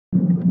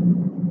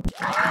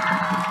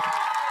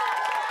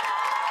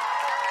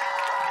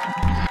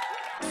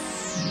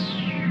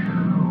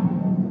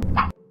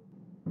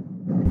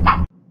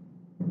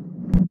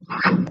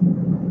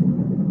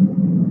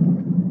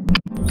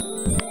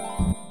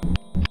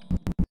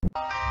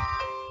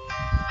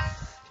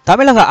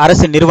தமிழக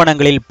அரசு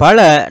நிறுவனங்களில்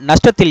பல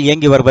நஷ்டத்தில்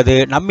இயங்கி வருவது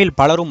நம்மில்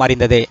பலரும்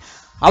அறிந்ததே.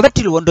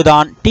 அவற்றில்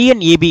ஒன்றுதான்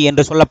TNEB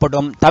என்று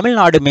சொல்லப்படும்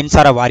தமிழ்நாடு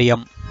மின்சார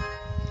வாரியம்.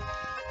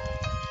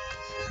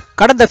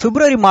 கடந்த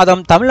பிப்ரவரி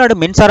மாதம் தமிழ்நாடு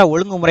மின்சார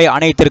ஒழுங்குமுறை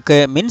ஆணையத்திற்கு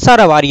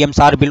மின்சார வாரியம்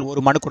சார்பில்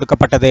ஒரு மனு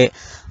கொடுக்கப்பட்டது.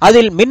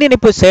 அதில் மின்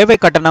இணைப்பு சேவை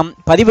கட்டணம்,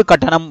 பதிவு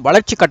கட்டணம்,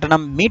 வளர்ச்சி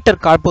கட்டணம்,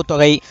 மீட்டர் காப்பு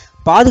தொகை,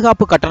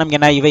 பாதுகாப்பு கட்டணம்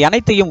என இவை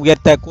அனைத்தையும்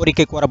உயர்த்த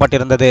கோரிக்கை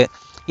கோரப்பட்டிருந்தது.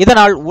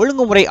 இதனால்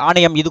ஒழுங்குமுறை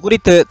ஆணையம் இது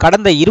குறித்து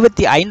கடந்த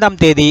 25ஆம்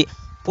தேதி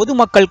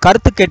பொதுமக்கள்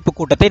கருத்து கேட்பு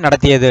கூட்டத்தை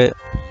நடத்தியது.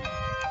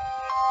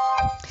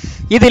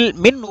 இதில்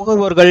மின்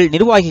நுகர்வோர்கள்,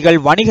 நிர்வாகிகள்,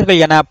 வணிகர்கள்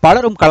என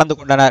பலரும் கலந்து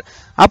கொண்டனர்.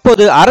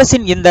 அப்போது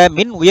அரசின் இந்த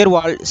மின்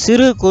உயர்வால்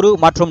சிறு குறு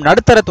மற்றும்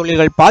நடுத்தர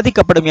தொழில்கள்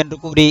பாதிக்கப்படும் என்று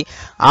கூறி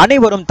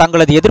அனைவரும்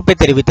தங்களது எதிர்ப்பை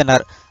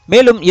தெரிவித்தனர்.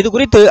 மேலும் இது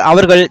குறித்து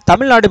அவர்கள்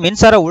தமிழ்நாடு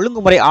மின்சார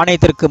ஒழுங்குமுறை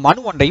ஆணையத்திற்கு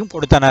மனு ஒன்றையும்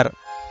கொடுத்தனர்.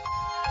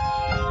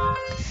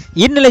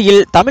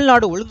 இந்நிலையில்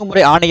தமிழ்நாடு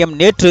ஒழுங்குமுறை ஆணையம்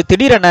நேற்று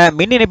திடீரென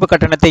மின் இணைப்பு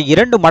கட்டணத்தை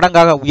 2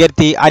 மடங்காக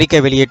உயர்த்தி அறிக்கை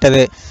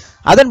வெளியிட்டது.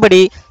 அதன்படி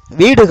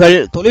வீடுகள்,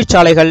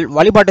 தொழிற்சாலைகள்,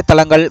 வழிபாட்டு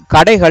தலங்கள்,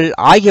 கடைகள்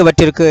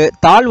ஆகியவற்றிற்கு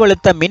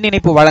தாழ்வழுத்த மின்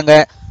இணைப்பு வழங்க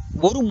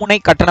ஒரு முனை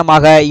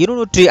கட்டணமாக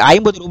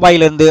 250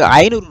 ரூபாயிலிருந்து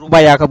 500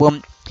 ரூபாயாகவும்,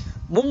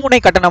 மும்முனை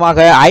கட்டணமாக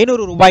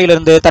 500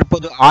 ரூபாயிலிருந்து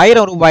தற்போது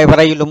 1000 ரூபாய்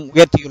வரையிலும்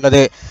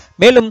உயர்த்தியுள்ளது.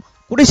 மேலும்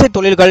குடிசை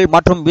தொழில்கள்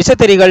மற்றும்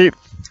விசைத்தறிகள்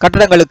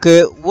கட்டடங்களுக்கு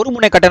ஒரு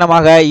முனை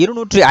கட்டணமாக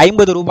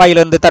 250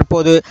 ரூபாயிலிருந்து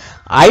தற்போது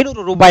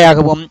 500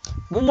 ரூபாயாகவும்,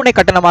 மும்முனை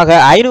கட்டணமாக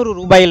 500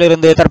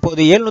 ரூபாயிலிருந்து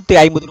தற்போது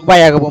 750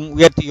 ரூபாயாகவும்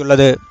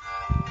உயர்த்தியுள்ளது.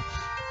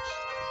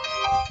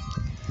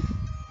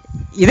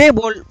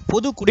 இதேபோல்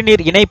பொது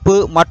குடிநீர் இணைப்பு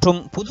மற்றும்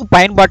பொது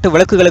பயன்பாட்டு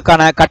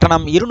விளக்குகளுக்கான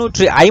கட்டணம்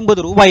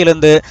 250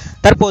 ரூபாயிலிருந்து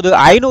தற்போது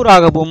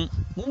 500ஆகவும்,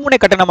 மும்முனை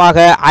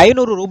கட்டணமாக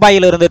 500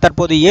 ரூபாயிலிருந்து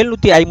தற்போது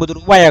 750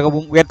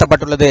 ரூபாயாகவும்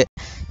உயர்த்தப்பட்டுள்ளது.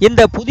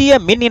 இந்த புதிய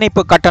மின்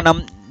இணைப்பு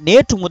கட்டணம்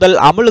நேற்று முதல்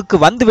அமலுக்கு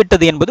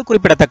வந்துவிட்டது என்பது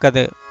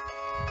குறிப்பிடத்தக்கது.